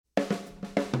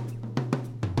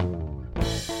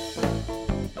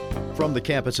From the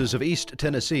campuses of East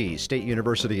Tennessee, State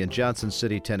University in Johnson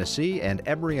City, Tennessee, and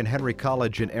Emory and Henry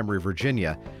College in Emory,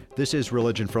 Virginia, this is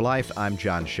Religion for Life. I'm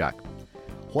John Shuck.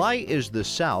 Why is the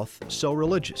South so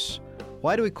religious?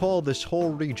 Why do we call this whole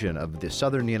region of the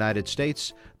southern United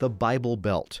States the Bible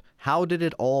Belt? How did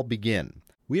it all begin?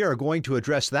 We are going to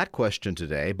address that question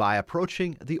today by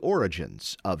approaching the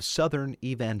origins of Southern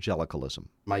evangelicalism.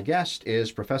 My guest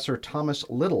is Professor Thomas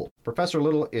Little. Professor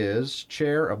Little is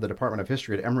chair of the Department of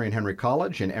History at Emory and Henry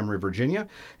College in Emory, Virginia,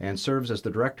 and serves as the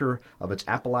director of its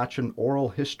Appalachian Oral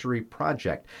History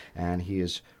Project. And he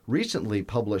has recently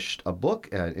published a book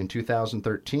in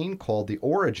 2013 called The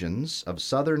Origins of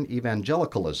Southern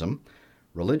Evangelicalism,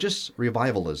 Religious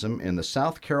Revivalism in the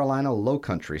South Carolina Low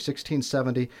Country,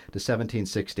 1670 to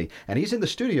 1760. And he's in the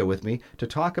studio with me to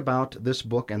talk about this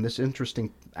book and this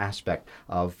interesting aspect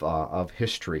of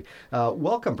history.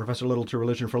 Welcome, Professor Little, to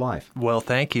Religion for Life. Well,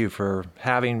 thank you for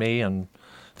having me, and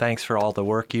thanks for all the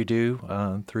work you do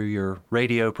through your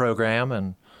radio program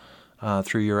and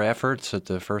through your efforts at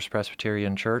the First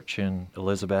Presbyterian Church in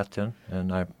Elizabethton.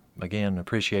 And I, again,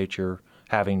 appreciate your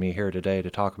having me here today to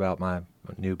talk about my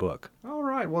new book. All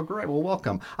right. Well, great. Well,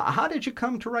 welcome. How did you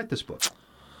come to write this book?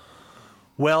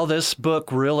 Well, this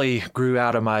book really grew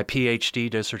out of my PhD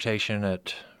dissertation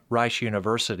at Rice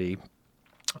University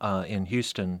in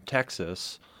Houston,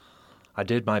 Texas. I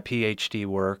did my PhD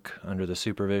work under the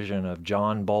supervision of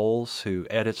John Bowles, who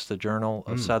edits the Journal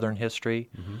of Southern History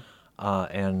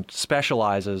and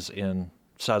specializes in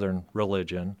Southern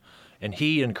religion. And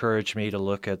he encouraged me to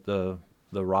look at the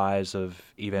rise of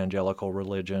evangelical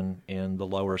religion in the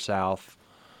Lower South,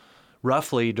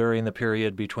 roughly during the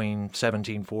period between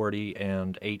 1740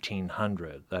 and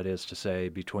 1800. That is to say,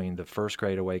 between the First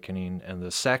Great Awakening and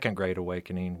the Second Great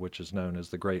Awakening, which is known as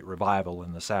the Great Revival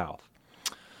in the South.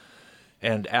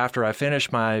 And after I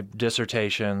finished my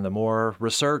dissertation, the more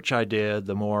research I did,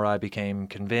 the more I became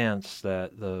convinced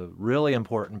that the really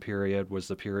important period was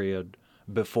the period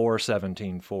before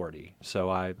 1740. So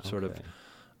I sort of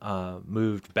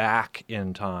moved back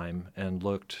in time and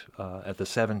looked at the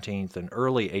 17th and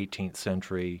early 18th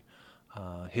century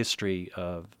history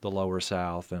of the Lower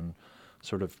South and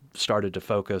sort of started to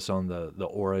focus on the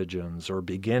origins or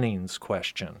beginnings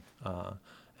question.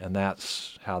 And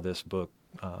that's how this book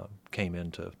came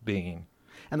into being.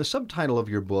 And the subtitle of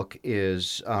your book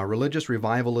is Religious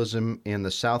Revivalism in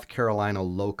the South Carolina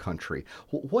Low Country.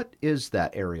 What is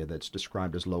that area that's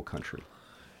described as Low Country?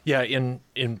 Yeah,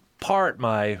 in part,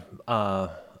 my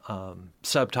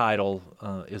subtitle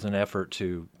is an effort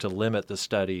to limit the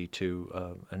study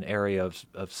to an area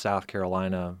of South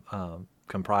Carolina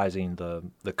comprising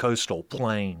the coastal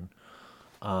plain.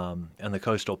 And the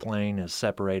coastal plain is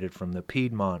separated from the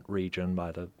Piedmont region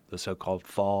by the so-called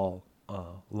fall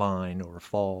line or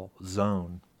fall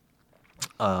zone.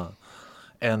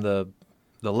 And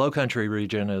the Low Country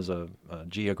region is a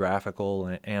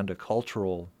geographical and a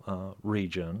cultural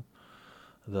region.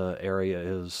 The area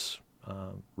is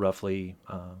roughly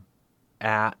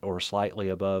at or slightly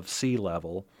above sea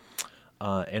level,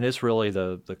 and it's really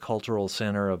the cultural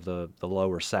center of the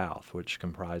Lower South, which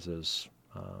comprises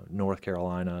North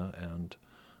Carolina and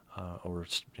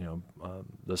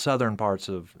the southern parts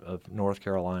of North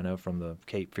Carolina from the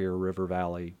Cape Fear River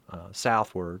Valley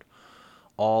southward,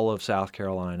 all of South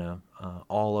Carolina,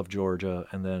 all of Georgia,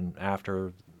 and then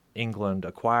after England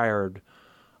acquired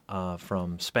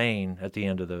from Spain at the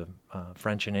end of the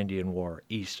French and Indian War,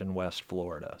 East and West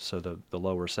Florida, so the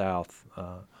Lower South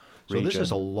region. So this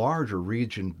is a larger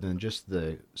region than just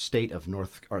the state of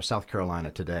South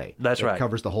Carolina today. That's right. It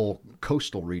covers the whole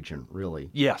coastal region, really.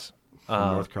 Yes.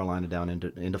 From North Carolina down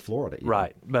into Florida. Even.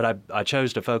 Right. But I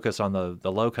chose to focus on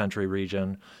the Low Country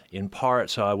region in part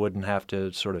so I wouldn't have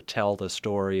to sort of tell the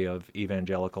story of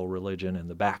evangelical religion in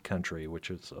the back country, which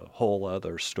is a whole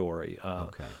other story.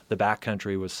 The back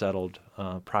country was settled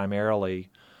primarily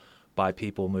by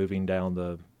people moving down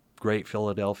the Great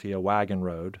Philadelphia Wagon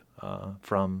Road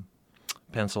from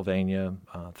Pennsylvania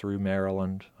through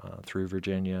Maryland, through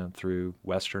Virginia, through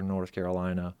western North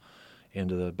Carolina,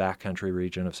 into the backcountry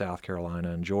region of South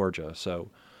Carolina and Georgia.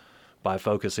 So by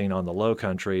focusing on the Low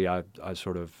Country, I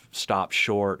sort of stopped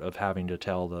short of having to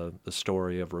tell the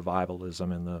story of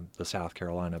revivalism in the South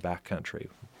Carolina backcountry.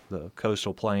 The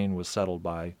coastal plain was settled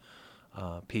by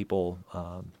people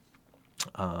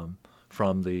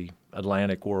from the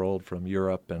Atlantic world, from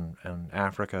Europe and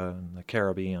Africa and the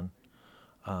Caribbean,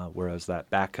 whereas that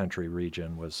backcountry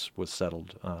region was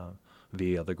settled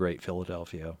via the Great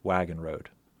Philadelphia Wagon Road.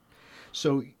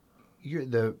 So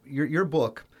your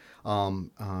book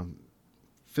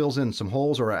fills in some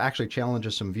holes or actually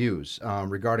challenges some views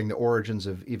regarding the origins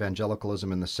of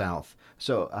evangelicalism in the South.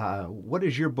 So what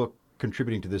is your book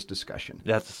contributing to this discussion?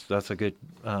 That's a good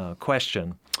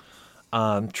question.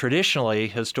 Traditionally,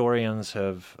 historians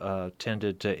have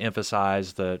tended to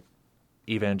emphasize that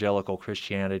evangelical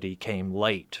Christianity came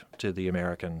late to the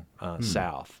American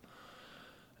South.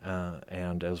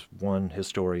 And as one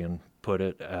historian put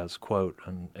it, as, quote,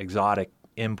 an exotic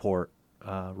import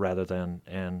rather than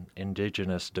an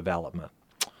indigenous development.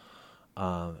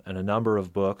 And a number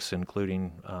of books,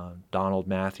 including Donald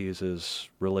Matthews's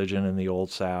Religion in the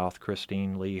Old South,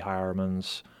 Christine Lee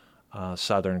Hireman's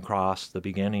Southern Cross, The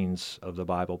Beginnings of the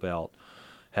Bible Belt,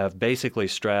 have basically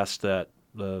stressed that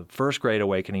the First Great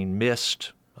Awakening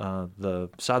missed the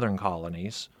southern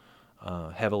colonies,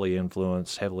 heavily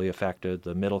influenced, heavily affected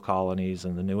the middle colonies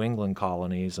and the New England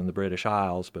colonies and the British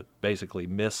Isles, but basically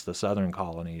missed the southern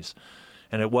colonies.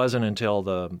 And it wasn't until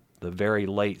the very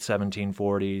late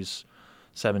 1740s,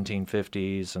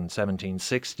 1750s, and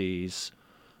 1760s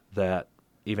that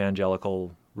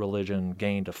evangelical religion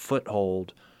gained a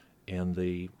foothold in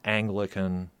the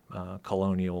Anglican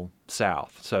colonial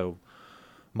South. So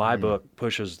my book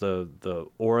pushes the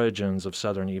origins of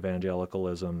Southern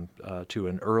evangelicalism to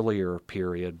an earlier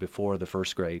period before the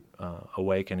First Great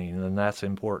Awakening, and that's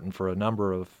important for a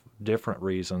number of different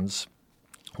reasons.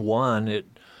 One, it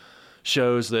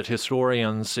shows that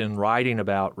historians in writing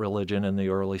about religion in the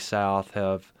early South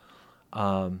have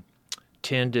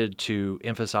tended to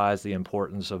emphasize the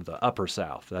importance of the Upper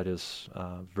South, that is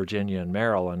Virginia and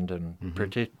Maryland, and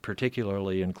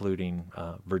particularly including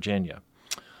Virginia.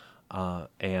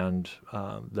 And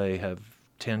they have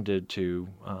tended to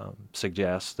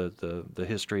suggest that the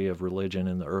history of religion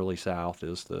in the early South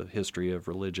is the history of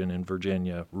religion in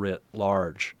Virginia writ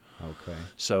large. Okay.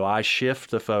 So I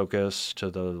shift the focus to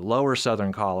the lower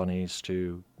southern colonies,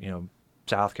 to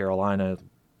South Carolina,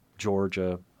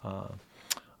 Georgia,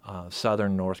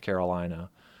 southern North Carolina,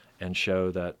 and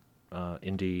show that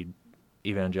indeed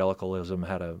evangelicalism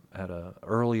had a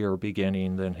earlier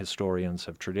beginning than historians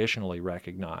have traditionally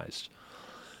recognized.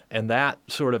 And that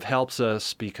sort of helps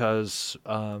us because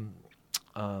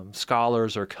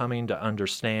scholars are coming to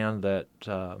understand that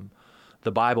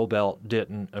the Bible Belt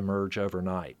didn't emerge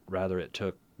overnight. Rather, it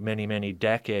took many, many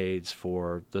decades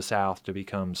for the South to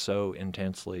become so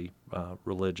intensely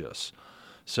religious.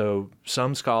 So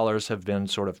some scholars have been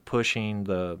sort of pushing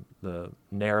the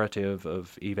narrative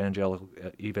of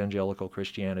evangelical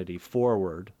Christianity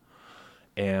forward,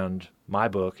 and my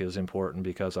book is important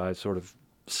because I sort of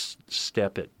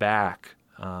step it back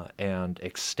and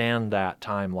extend that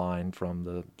timeline from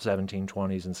the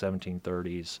 1720s and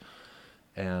 1730s,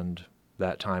 and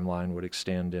that timeline would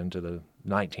extend into the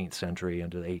 19th century,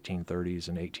 into the 1830s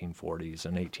and 1840s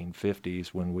and 1850s,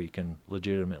 when we can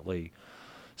legitimately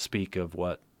speak of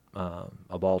what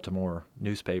a Baltimore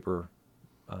newspaper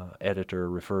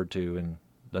editor referred to in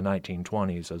the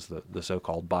 1920s as the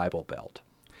so-called Bible Belt.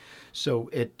 So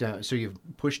so you've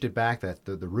pushed it back, that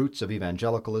the roots of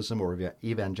evangelicalism, or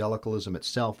evangelicalism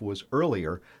itself, was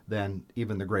earlier than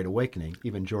even the Great Awakening,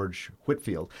 even George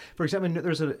Whitefield. For example,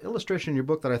 there's an illustration in your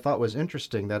book that I thought was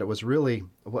interesting, that it was really,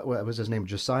 what was his name,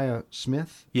 Josiah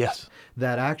Smith? Yes.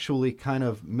 That actually kind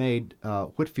of made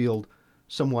Whitefield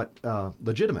somewhat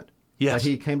legitimate. Yes. That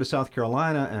he came to South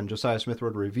Carolina, and Josiah Smith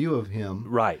wrote a review of him.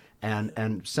 Right.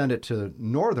 And sent it to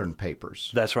northern papers.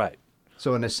 That's right.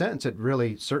 So in a sense, it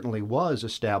really certainly was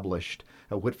established,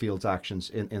 Whitefield's actions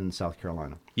in South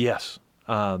Carolina. Yes.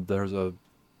 There was a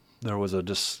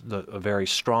very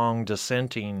strong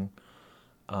dissenting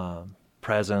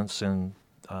presence in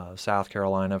South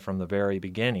Carolina from the very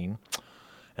beginning,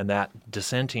 and that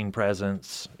dissenting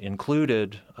presence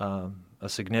included a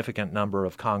significant number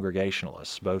of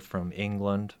Congregationalists, both from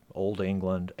England, Old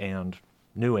England, and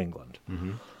New England.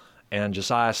 Mm-hmm. And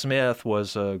Josiah Smith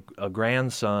was a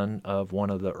grandson of one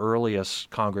of the earliest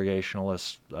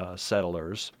Congregationalist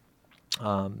settlers.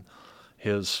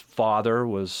 His father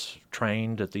was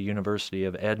trained at the University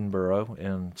of Edinburgh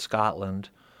in Scotland,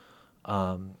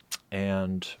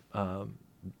 and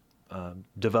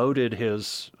devoted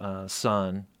his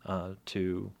son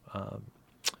to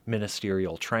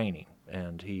ministerial training.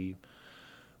 And he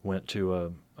went to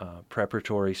a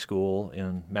preparatory school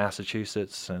in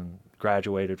Massachusetts and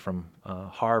graduated from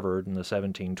Harvard in the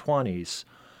 1720s,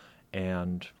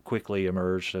 and quickly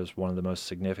emerged as one of the most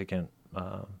significant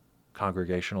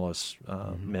Congregationalist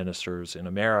ministers in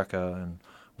America, and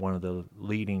one of the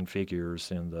leading figures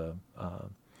in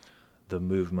the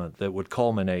movement that would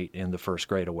culminate in the First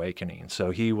Great Awakening.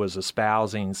 So he was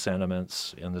espousing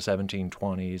sentiments in the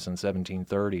 1720s and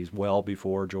 1730s, well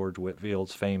before George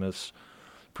Whitefield's famous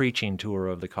preaching tour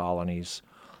of the colonies,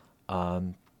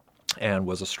 and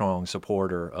was a strong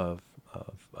supporter of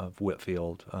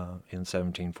Whitefield in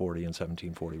 1740 and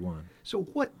 1741. So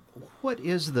what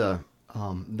is there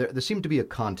seemed to be a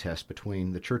contest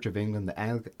between the Church of England, the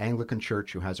Anglican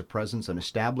Church, who has a presence, an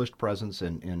established presence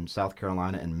in South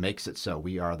Carolina, and makes it so.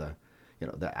 We are the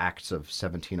acts of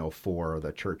 1704,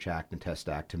 the Church Act and Test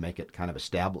Act, to make it kind of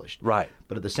established. Right.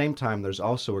 But at the same time, there's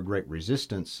also a great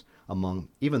resistance among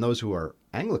even those who are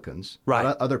Anglicans, right,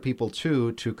 but other people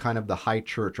too, to kind of the high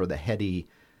church or the heady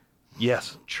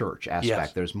church aspect.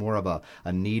 Yes. There's more of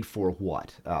a need for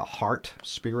what? Heart,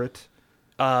 spirit?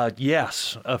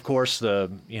 Yes, of course.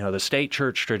 The state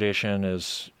church tradition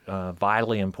is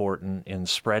vitally important in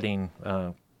spreading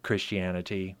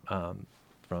Christianity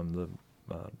from the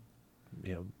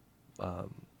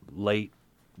late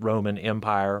Roman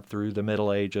Empire through the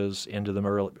Middle Ages into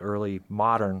the early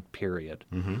modern period.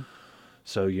 Mm-hmm.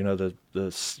 So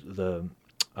the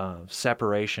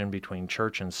separation between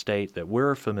church and state that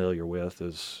we're familiar with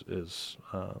is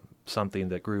something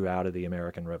that grew out of the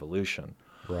American Revolution.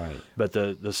 Right. But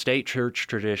the state church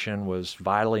tradition was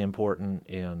vitally important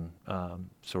in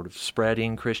sort of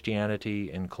spreading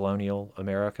Christianity in colonial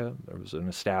America. There was an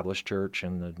established church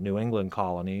in the New England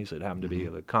colonies. It happened to be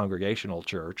a congregational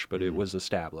church, but it was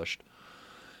established.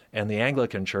 And the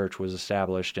Anglican Church was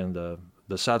established in the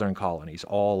southern colonies,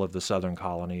 all of the southern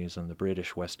colonies and the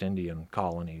British West Indian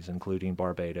colonies, including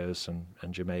Barbados and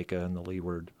Jamaica and the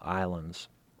Leeward Islands.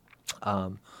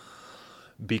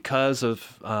 Because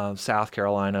of South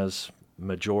Carolina's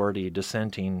majority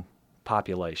dissenting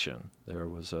population, there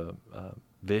was a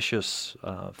vicious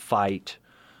fight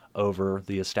over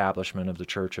the establishment of the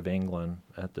Church of England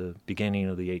at the beginning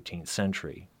of the 18th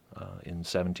century in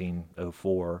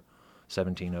 1704,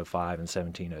 1705, and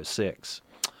 1706.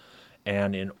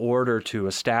 And in order to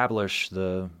establish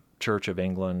the Church of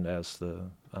England as the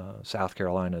South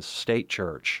Carolina's state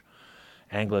church,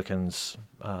 Anglicans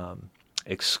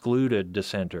excluded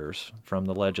dissenters from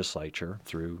the legislature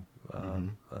through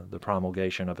the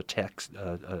promulgation of a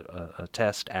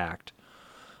Test Act,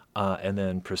 and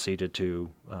then proceeded to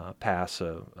pass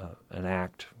an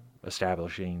act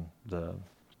establishing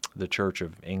the Church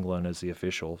of England as the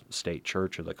official state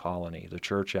church of the colony, the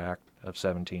Church Act of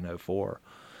 1704.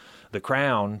 The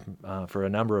Crown, for a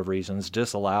number of reasons,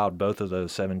 disallowed both of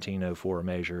those 1704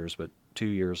 measures, but 2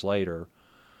 years later,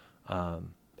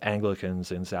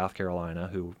 Anglicans in South Carolina,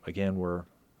 who again were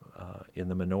in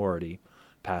the minority,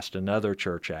 passed another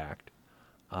Church Act,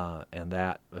 and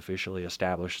that officially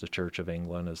established the Church of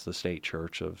England as the state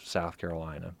church of South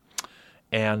Carolina.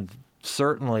 And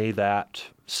certainly that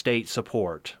state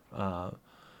support,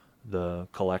 the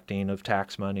collecting of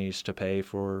tax monies to pay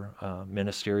for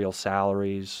ministerial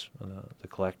salaries, the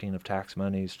collecting of tax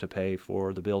monies to pay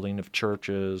for the building of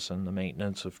churches and the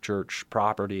maintenance of church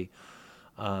property,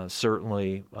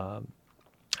 certainly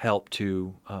helped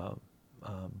to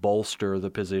bolster the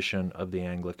position of the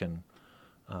Anglican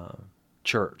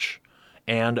Church.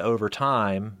 And over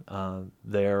time,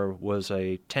 there was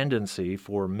a tendency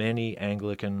for many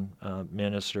Anglican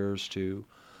ministers to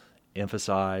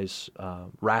emphasize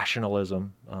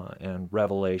rationalism and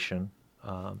revelation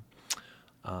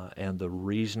and the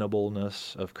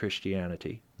reasonableness of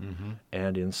Christianity. Mm-hmm.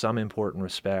 And in some important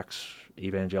respects,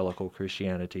 evangelical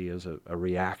Christianity is a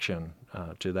reaction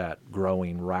to that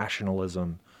growing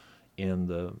rationalism in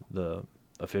the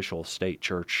official state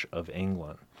church of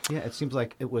England. Yeah, it seems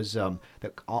like it was that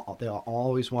they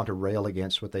always want to rail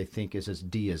against what they think is as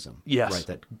deism. Yes. Right,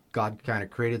 that God kind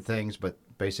of created things, but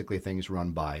basically things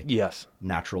run by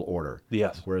natural order.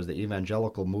 Yes. Whereas the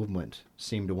evangelical movement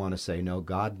seemed to want to say, no,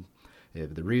 God,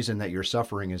 the reason that you're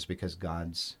suffering is because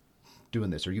God's doing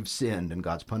this, or you've sinned and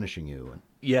God's punishing you. And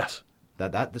yes.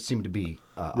 That seemed to be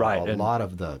a and lot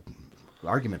of the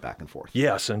argument back and forth.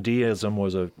 Yes, and deism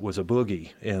was a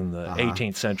boogie in the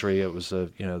 18th century. It was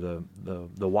the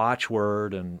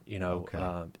watchword, and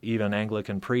even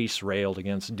Anglican priests railed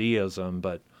against deism,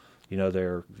 but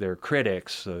their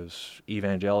critics, those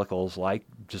evangelicals like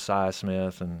Josiah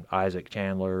Smith and Isaac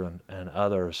Chandler and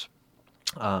others,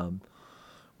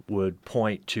 would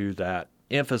point to that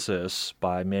emphasis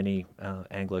by many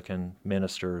Anglican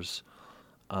ministers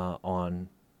on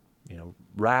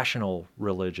rational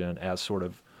religion as sort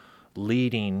of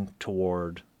leading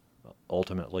toward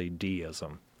ultimately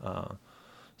deism.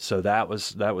 So that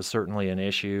was certainly an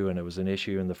issue, and it was an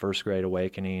issue in the First Great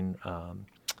Awakening.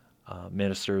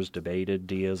 Ministers debated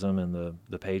deism in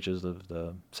the pages of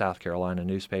the South Carolina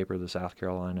newspaper, the South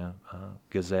Carolina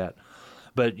Gazette.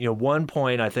 But one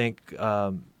point I think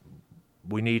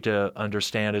we need to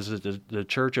understand is that the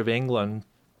Church of England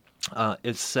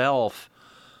itself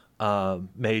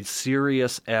made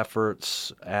serious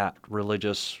efforts at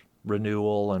religious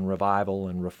renewal and revival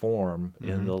and reform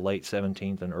in the late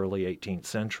 17th and early 18th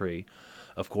century.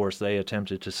 Of course, they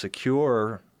attempted to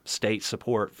secure state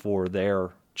support for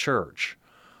their church,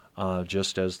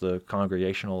 just as the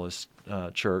Congregationalist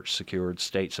Church secured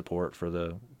state support for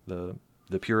the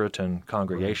Puritan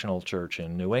Congregational Church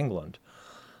in New England.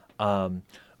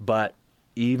 But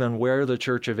even where the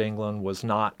Church of England was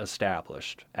not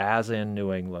established, as in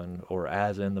New England or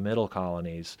as in the Middle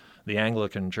Colonies, the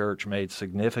Anglican Church made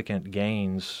significant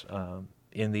gains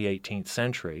in the 18th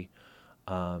century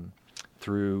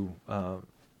through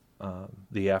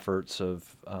the efforts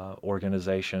of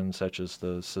organizations such as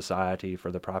the Society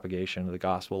for the Propagation of the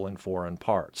Gospel in Foreign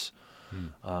Parts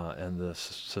and the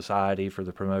Society for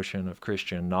the Promotion of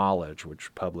Christian Knowledge,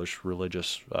 which published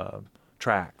religious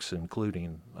tracts,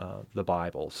 including the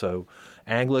Bible. So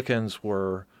Anglicans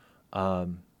were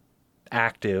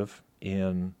active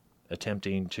in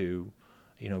attempting to,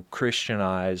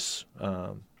 Christianize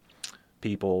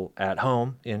people at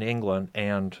home in England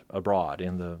and abroad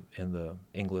in the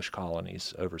English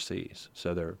colonies overseas.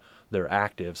 So they're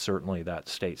active. Certainly, that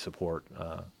state support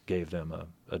gave them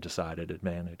a decided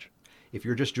advantage. If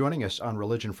you're just joining us on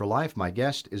Religion for Life, my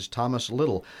guest is Thomas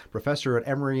Little, professor at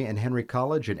Emory and Henry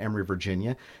College in Emory,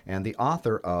 Virginia, and the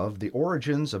author of The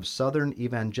Origins of Southern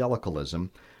Evangelicalism,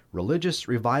 Religious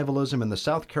Revivalism in the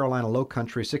South Carolina Low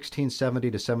Country,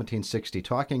 1670 to 1760,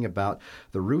 talking about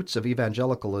the roots of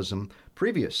evangelicalism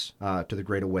previous to the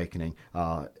Great Awakening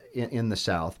in the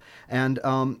South. And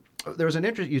there's an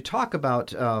interest, you talk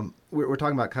about, we're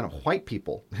talking about kind of white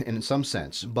people in some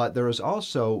sense, but there was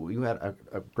also, you had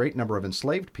a great number of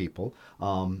enslaved people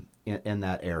in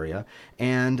that area.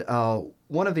 And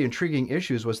one of the intriguing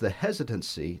issues was the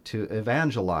hesitancy to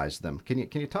evangelize them. Can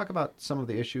you talk about some of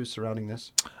the issues surrounding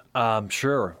this?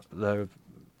 Sure. Of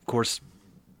course,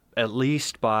 at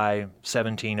least by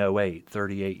 1708,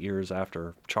 38 years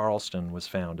after Charleston was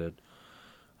founded,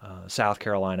 South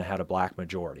Carolina had a black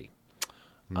majority.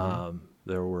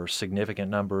 There were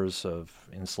significant numbers of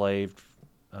enslaved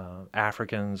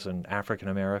Africans and African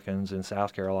Americans in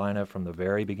South Carolina from the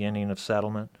very beginning of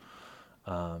settlement.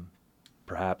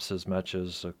 Perhaps as much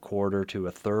as a quarter to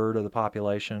a third of the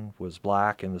population was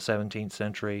black in the 17th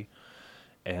century,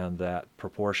 and that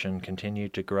proportion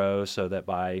continued to grow, so that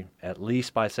at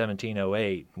least by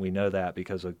 1708, we know that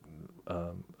because a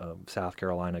South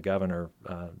Carolina governor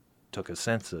took a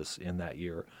census in that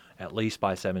year. At least by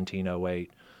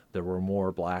 1708, there were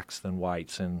more blacks than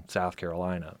whites in South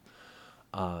Carolina.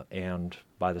 And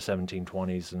by the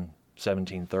 1720s and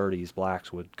 1730s,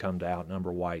 blacks would come to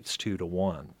outnumber whites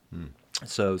 2-1.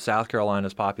 So South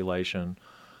Carolina's population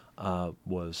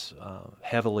was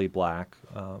heavily black,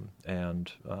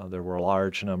 and there were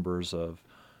large numbers of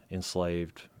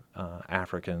enslaved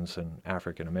Africans and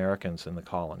African Americans in the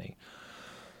colony.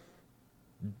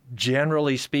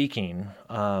 Generally speaking,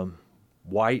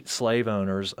 white slave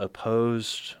owners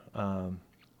opposed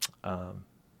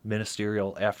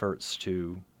ministerial efforts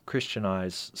to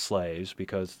Christianize slaves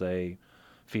because they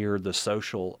feared the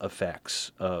social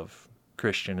effects of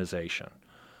Christianization.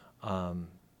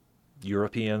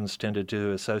 Europeans tended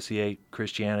to associate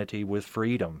Christianity with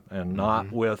freedom and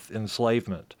not with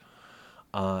enslavement.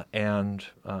 And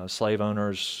slave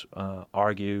owners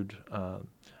argued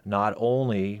not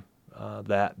only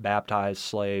that baptized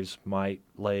slaves might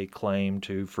lay claim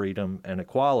to freedom and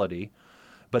equality,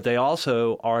 but they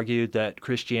also argued that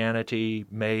Christianity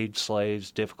made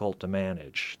slaves difficult to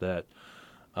manage, that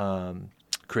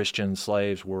Christian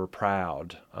slaves were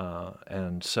proud,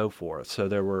 and so forth. So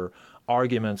there were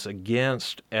arguments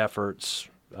against efforts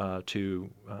to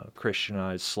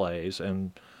Christianize slaves,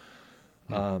 and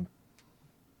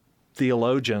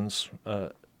theologians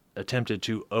attempted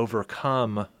to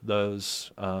overcome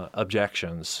those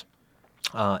objections.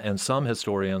 And some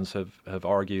historians have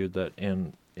argued that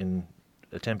in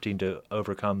attempting to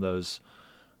overcome those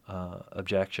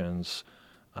objections,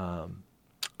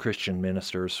 Christian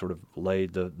ministers sort of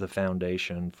laid the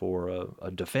foundation for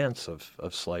a defense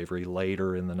of slavery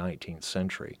later in the 19th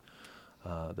century.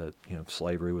 That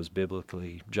slavery was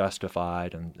biblically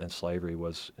justified, and slavery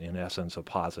was in essence a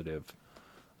positive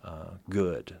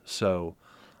good. So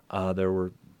there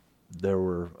were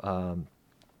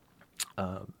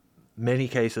many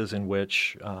cases in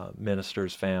which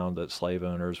ministers found that slave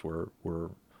owners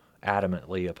were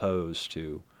adamantly opposed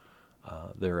to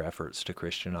their efforts to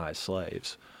Christianize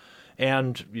slaves.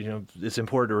 And, it's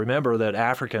important to remember that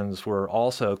Africans were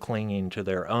also clinging to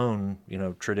their own,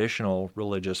 traditional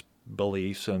religious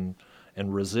beliefs and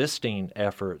resisting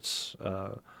efforts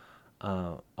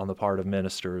on the part of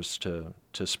ministers to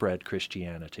spread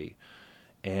Christianity.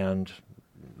 And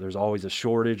there's always a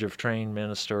shortage of trained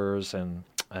ministers, and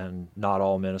not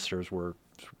all ministers were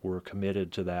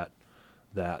committed to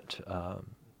that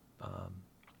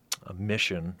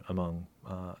mission among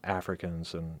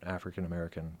Africans and African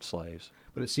American slaves.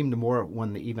 But it seemed more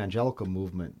when the evangelical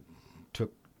movement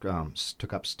picked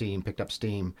up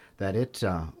steam, that it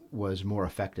was more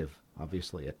effective,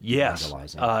 obviously, at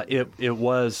evangelizing. It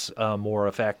was more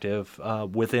effective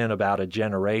within about a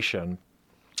generation.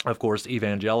 Of course,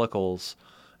 evangelicals,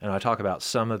 and I talk about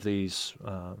some of these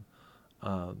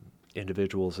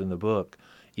individuals in the book,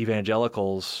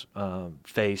 evangelicals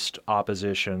faced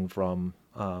opposition from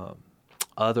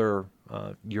other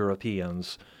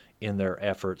Europeans in their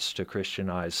efforts to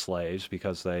Christianize slaves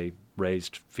because they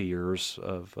raised fears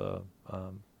of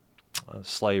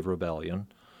slave rebellion.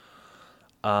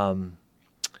 And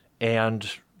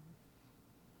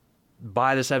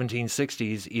by the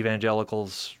 1760s,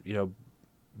 evangelicals,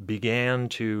 began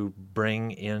to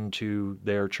bring into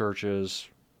their churches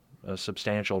a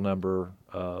substantial number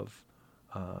of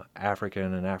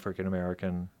African and African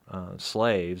American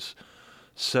slaves,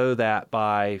 so that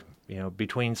by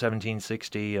between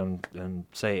 1760 and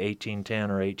say 1810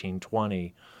 or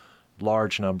 1820,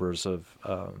 large numbers of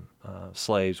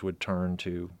slaves would turn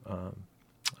to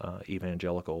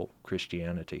evangelical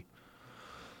Christianity.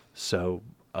 So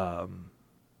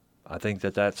I think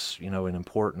that's an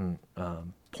important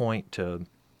point to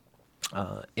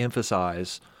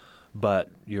emphasize, but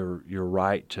you're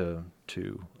right to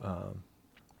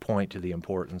point to the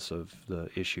importance of the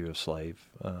issue of slave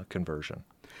conversion.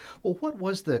 Well, what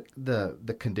was the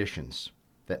conditions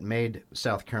that made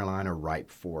South Carolina ripe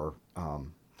for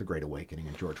the Great Awakening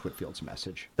and George Whitefield's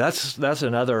message? That's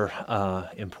another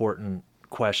important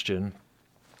question.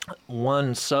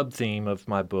 One sub-theme of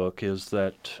my book is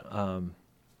that,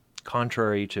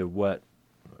 contrary to what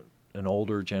an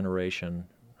older generation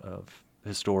of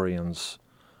historians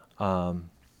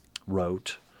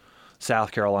wrote,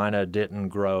 South Carolina didn't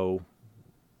grow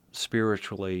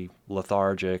spiritually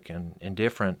lethargic and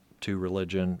indifferent to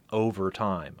religion over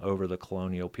time, over the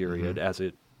colonial period, as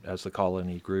the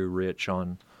colony grew rich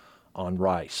on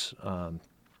rice.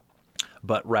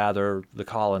 But rather, the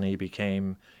colony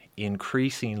became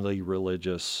increasingly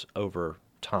religious over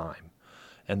time.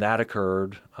 And that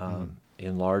occurred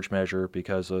in large measure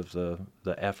because of the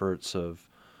efforts of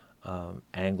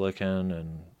Anglican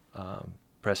and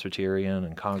Presbyterian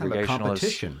and Congregationalist kind of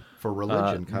competition for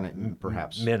religion,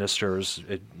 perhaps ministers.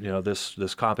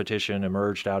 This competition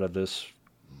emerged out of this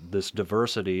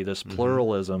diversity, this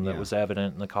pluralism that was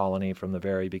evident in the colony from the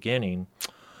very beginning,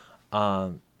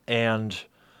 and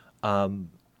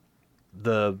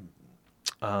the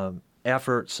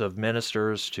efforts of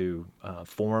ministers to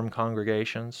form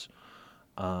congregations,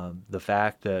 the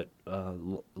fact that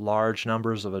large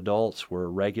numbers of adults were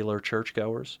regular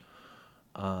churchgoers,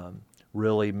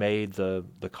 really made the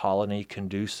colony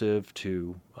conducive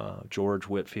to George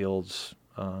Whitefield's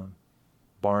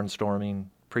barnstorming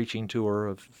preaching tour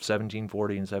of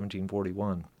 1740 and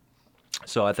 1741.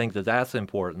 So I think that's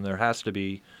important. There has to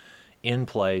be in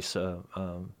place a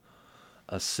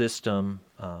system,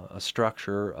 a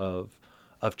structure of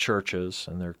churches,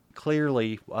 and there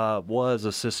clearly was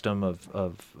a system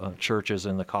of churches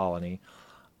in the colony,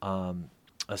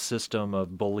 a system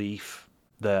of belief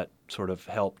that sort of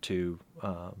helped to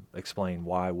explain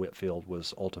why Whitefield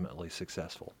was ultimately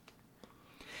successful.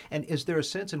 And is there a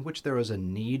sense in which there is a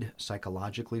need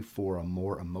psychologically for a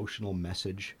more emotional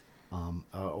message,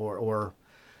 or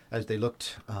as they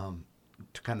looked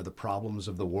to kind of the problems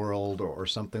of the world or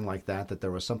something like that, that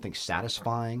there was something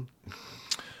satisfying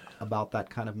about that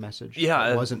kind of message? Yeah,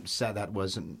 that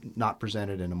wasn't not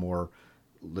presented in a more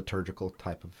liturgical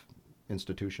type of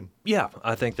institution? Yeah,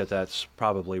 I think that's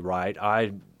probably right.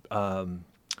 I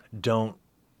don't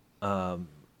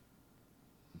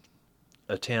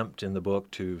attempt in the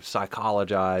book to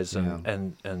psychologize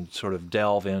and sort of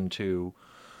delve into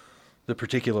the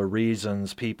particular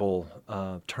reasons people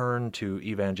turn to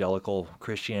evangelical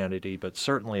Christianity, but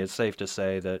certainly it's safe to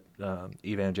say that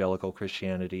evangelical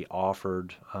Christianity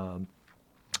offered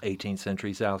 18th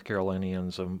century South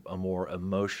Carolinians a more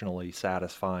emotionally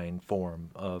satisfying form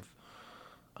of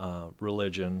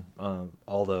religion,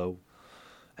 although,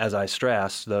 as I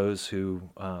stressed, those who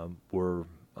were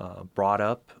brought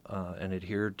up and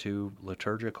adhered to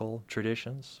liturgical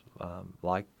traditions,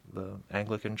 like the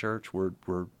Anglican Church,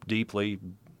 were deeply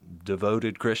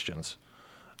devoted Christians,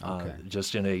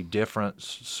 just in a different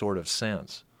sort of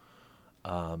sense.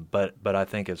 But I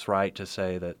think it's right to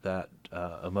say that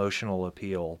emotional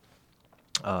appeal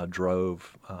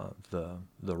drove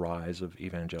the rise of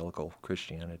evangelical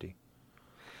Christianity.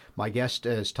 My guest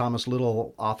is Thomas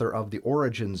Little, author of The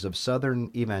Origins of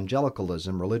Southern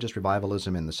Evangelicalism, Religious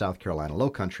Revivalism in the South Carolina Low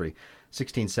Country,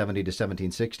 1670 to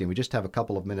 1760. We just have a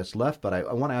couple of minutes left, but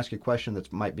I want to ask you a question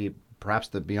that might be perhaps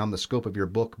beyond the scope of your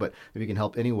book, but if you can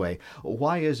help anyway.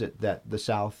 Why is it that the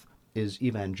South is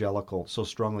evangelical, so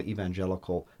strongly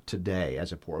evangelical today,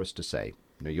 as opposed to, say,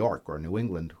 New York or New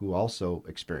England, who also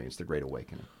experienced the Great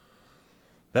Awakening?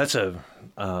 That's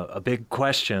a big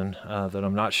question that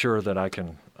I'm not sure that I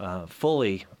can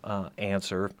fully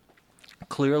answer.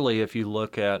 Clearly, if you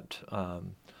look at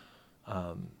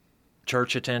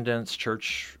church attendance,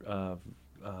 church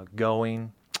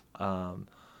going, the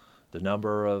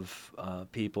number of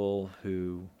people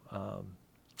who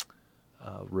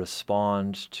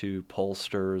respond to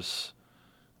pollsters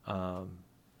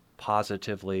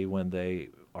positively when they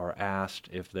are asked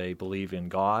if they believe in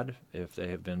God, if they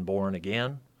have been born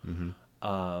again,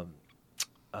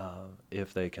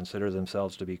 if they consider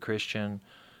themselves to be Christian.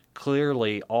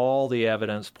 Clearly, all the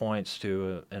evidence points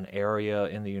to an area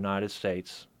in the United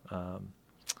States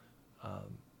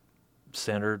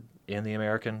centered in the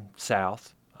American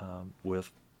South, with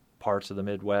parts of the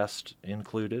Midwest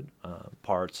included,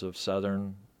 parts of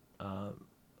southern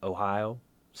Ohio,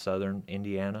 southern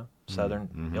Indiana,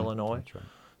 southern Illinois. That's right.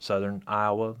 Southern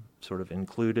Iowa, sort of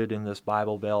included in this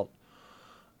Bible Belt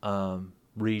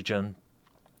region.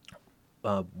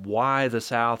 Why the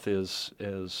South is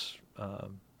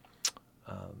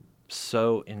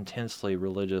so intensely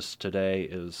religious today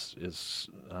is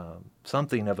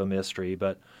something of a mystery.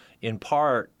 But in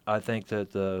part, I think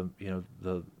that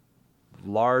the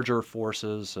larger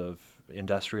forces of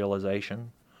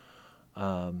industrialization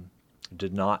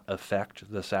did not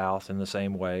affect the South in the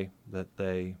same way that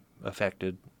they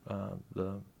affected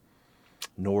the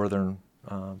northern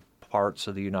parts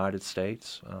of the United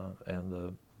States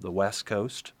and the West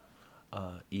Coast,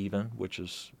 even, which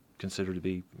is considered to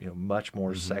be much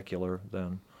more secular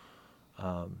than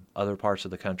other parts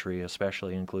of the country,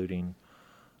 especially including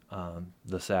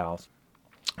the South.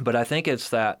 But I think it's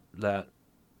that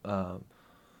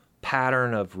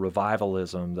pattern of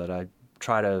revivalism that I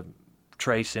try to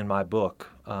trace in my book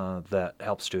that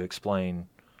helps to explain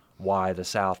why the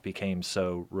South became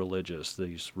so religious.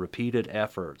 These repeated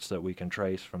efforts that we can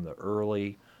trace from the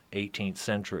early 18th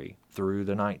century through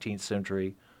the 19th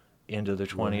century into the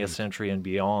 20th century and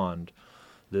beyond,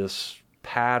 this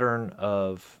pattern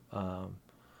of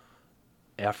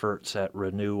efforts at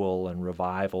renewal and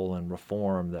revival and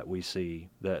reform that we see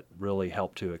that really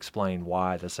help to explain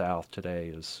why the South today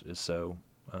is so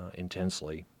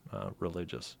intensely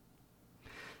religious.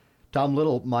 Tom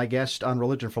Little, my guest on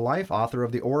Religion for Life, author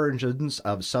of The Origins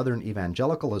of Southern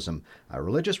Evangelicalism,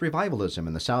 Religious Revivalism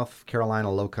in the South Carolina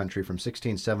Low Country from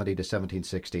 1670 to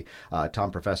 1760.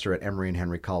 Tom, professor at Emory and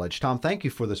Henry College. Tom, thank you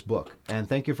for this book, and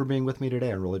thank you for being with me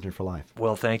today on Religion for Life.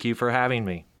 Well, thank you for having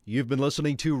me. You've been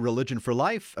listening to Religion for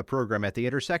Life, a program at the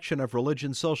intersection of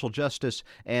religion, social justice,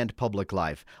 and public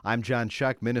life. I'm John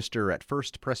Shuck, minister at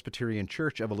First Presbyterian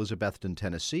Church of Elizabethton,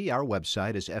 Tennessee. Our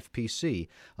website is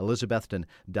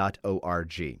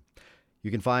fpcelizabethton.org. You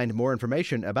can find more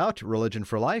information about Religion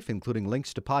for Life, including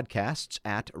links to podcasts,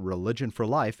 at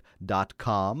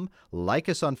religionforlife.com. Like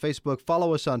us on Facebook,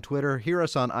 follow us on Twitter, hear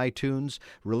us on iTunes.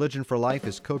 Religion for Life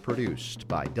is co-produced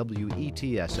by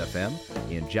WETS-FM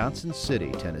in Johnson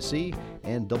City, Tennessee,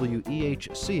 and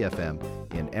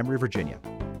WEHC-FM in Emory, Virginia.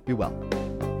 Be well.